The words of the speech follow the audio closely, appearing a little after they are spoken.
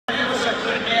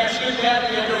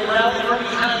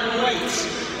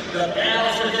the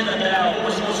battles within the battle,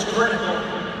 what was most critical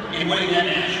in winning that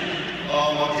match?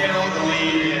 I came out with the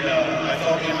lead, and I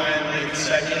fell behind late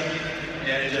second,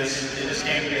 and it just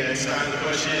came to me that it's time to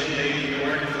push it, and maybe you've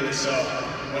been working for this, so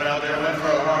went out there, went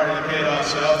for it hard, and it paid off,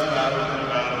 so that was the battle within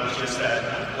the battle. It was just that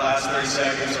last 30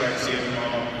 seconds so I could see it from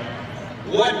home.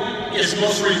 What is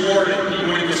most rewarding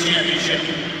in winning this championship?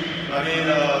 I mean,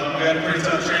 we had a pretty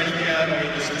tough training camp. I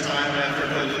mean, just the time and effort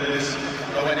put into this.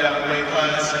 I went down in weight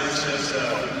class, and it's just,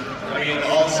 I mean,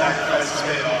 all the sacrifices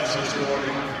paid off, so it's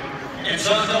rewarding. And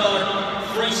talk about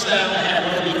freestyle ahead,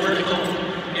 what will be critical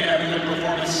in having a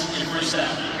performance in freestyle?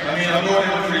 I mean, I'm going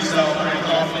into freestyle pretty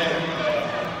confident.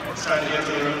 It's time to get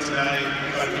to the room tonight.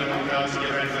 Got a few more rounds to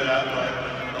get ready for that, but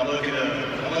I'm looking to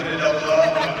double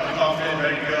up. I'm confident,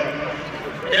 ready to go.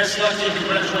 Best luck to you.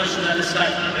 Congratulations on this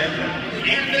night. Thank you.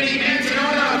 Anthony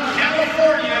Mantanona,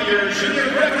 California, your junior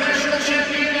Greco